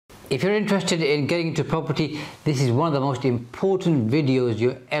If you're interested in getting into property, this is one of the most important videos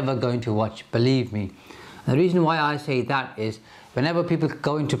you're ever going to watch, believe me. And the reason why I say that is whenever people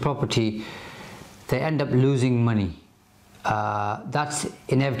go into property, they end up losing money. That's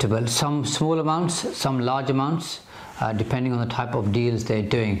inevitable. Some small amounts, some large amounts, depending on the type of deals they're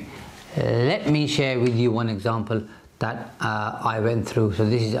doing. Let me share with you one example that I went through. So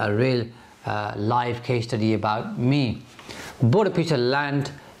this is a real live case study about me. Bought a piece of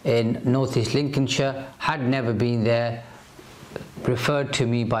land in northeast Lincolnshire, had never been there, referred to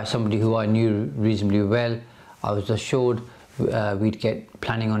me by somebody who I knew reasonably well. I was assured we'd get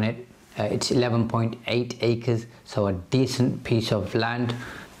planning on it. It's 11.8 acres, so a decent piece of land.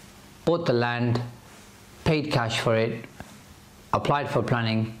 Bought the land, paid cash for it, applied for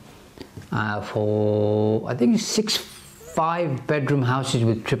planning for I think 6 5-bedroom houses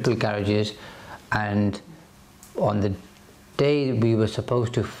with triple garages, and on the day we were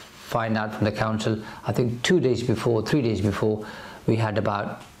supposed to find out from the council, I think 3 days before, we had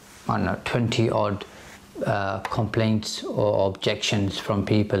about, I don't know, 20 odd complaints or objections from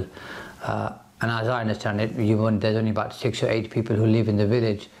people. And as I understand it, there's only about 6 or 8 people who live in the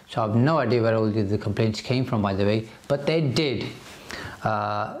village. So I have no idea where all the complaints came from, by the way, but they did.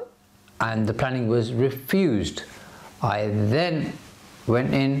 And the planning was refused. I then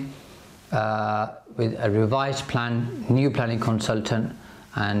went in with a revised plan, new planning consultant,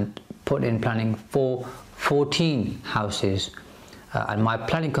 and put in planning for 14 houses. And my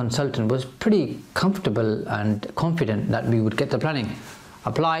planning consultant was pretty comfortable and confident that we would get the planning.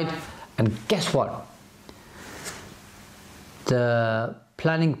 Applied, and guess what? The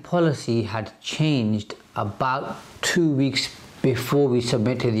planning policy had changed about 2 weeks before we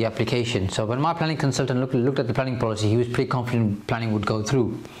submitted the application. So when my planning consultant looked at the planning policy, he was pretty confident planning would go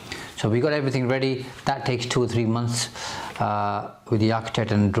through. So we got everything ready. That takes 2 or 3 months with the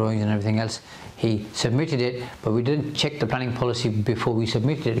architect and drawings and everything else. He submitted it, but we didn't check the planning policy before we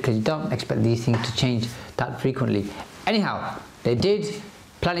submitted it, because you don't expect these things to change that frequently. Anyhow, they did.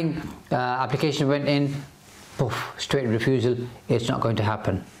 Planning application went in, poof, straight refusal. It's not going to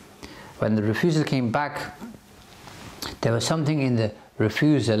happen. When the refusal came back, there was something in the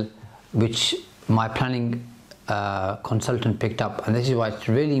refusal which my planning consultant picked up, and this is why it's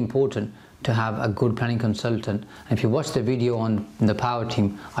really important to have a good planning consultant. And if you watch the video on the power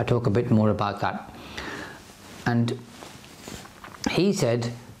team, I talk a bit more about that. And he said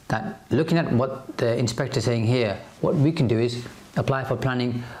that looking at what the inspector is saying here, what we can do is apply for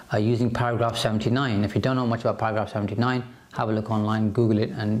planning using paragraph 79. If you don't know much about paragraph 79, have a look online, Google it,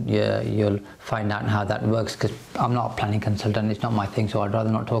 and you'll find out how that works, because I'm not a planning consultant, it's not my thing, so I'd rather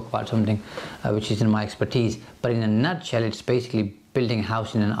not talk about something which isn't my expertise. But in a nutshell, it's basically building a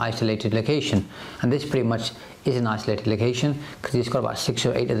house in an isolated location, and this pretty much is an isolated location because it's got about 6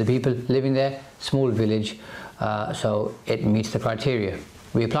 or 8 other people living there, small village, so it meets the criteria.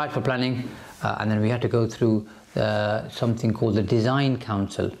 We applied for planning, and then we had to go through something called the design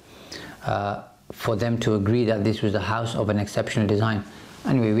council for them to agree that this was a house of an exceptional design.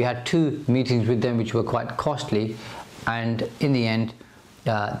 Anyway, we had 2 meetings with them which were quite costly, and in the end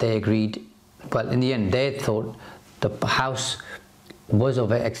they agreed. Well, in the end they thought the house was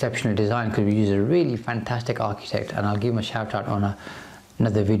of an exceptional design because we used a really fantastic architect, and I'll give him a shout out on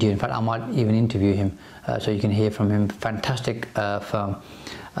another video. In fact, I might even interview him so you can hear from him. Fantastic firm,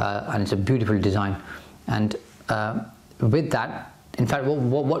 and it's a beautiful design. And with that, in fact,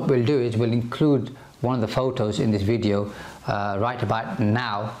 what we'll do is we'll include one of the photos in this video right about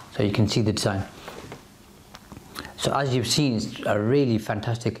now, so you can see the design. So as you've seen, it's a really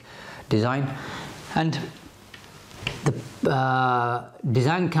fantastic design, and the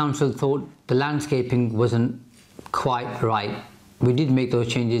design council thought the landscaping wasn't quite right. We did make those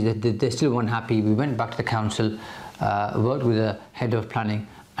changes. They still weren't happy. We went back to the council, worked with the head of planning,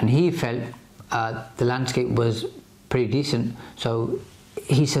 and he felt the landscape was pretty decent, so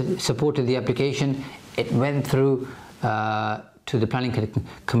he supported the application. It went through to the planning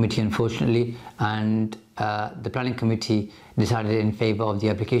committee, unfortunately, and the planning committee decided in favor of the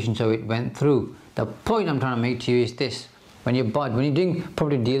application, so it went through. The point I'm trying to make to you is this: when you're doing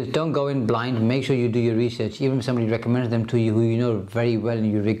property deals, don't go in blind. Make sure you do your research. Even if somebody recommends them to you who you know very well and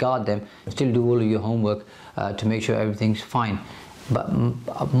you regard them, still do all of your homework to make sure everything's fine. But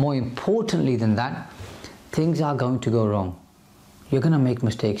more importantly than that, things are going to go wrong. You're going to make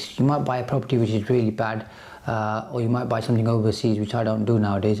mistakes. You might buy a property which is really bad, or you might buy something overseas, which I don't do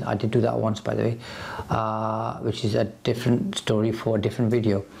nowadays. I did do that once, by the way, which is a different story for a different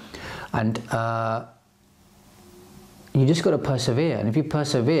video. And you just got to persevere, and if you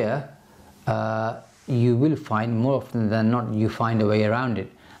persevere, you will find, more often than not, you find a way around it.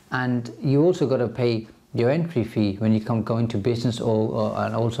 and you also got to pay your entry fee when you go into business and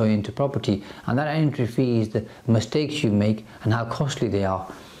also into property, and that entry fee is the mistakes you make and how costly they are.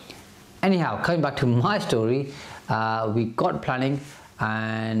 Anyhow, coming back to my story, we got planning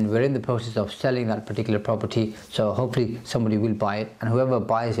and we're in the process of selling that particular property, so hopefully somebody will buy it, and whoever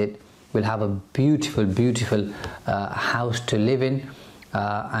buys it will have a beautiful house to live in,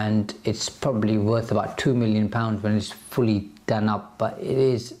 and it's probably worth about £2 million when it's fully done up, but it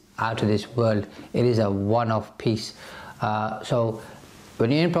is out of this world. It is a one-off piece. So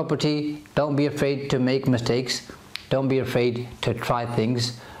when you're in property, don't be afraid to make mistakes, don't be afraid to try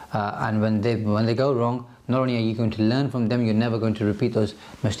things, and when they go wrong, not only are you going to learn from them, you're never going to repeat those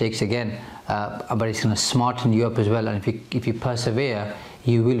mistakes again, but it's going to smarten you up as well. And if you persevere,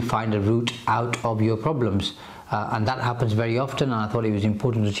 you will find a route out of your problems, and that happens very often. And I thought it was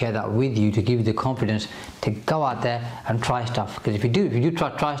important to share that with you, to give you the confidence to go out there and try stuff, because if you do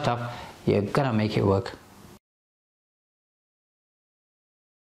try stuff, you're gonna make it work.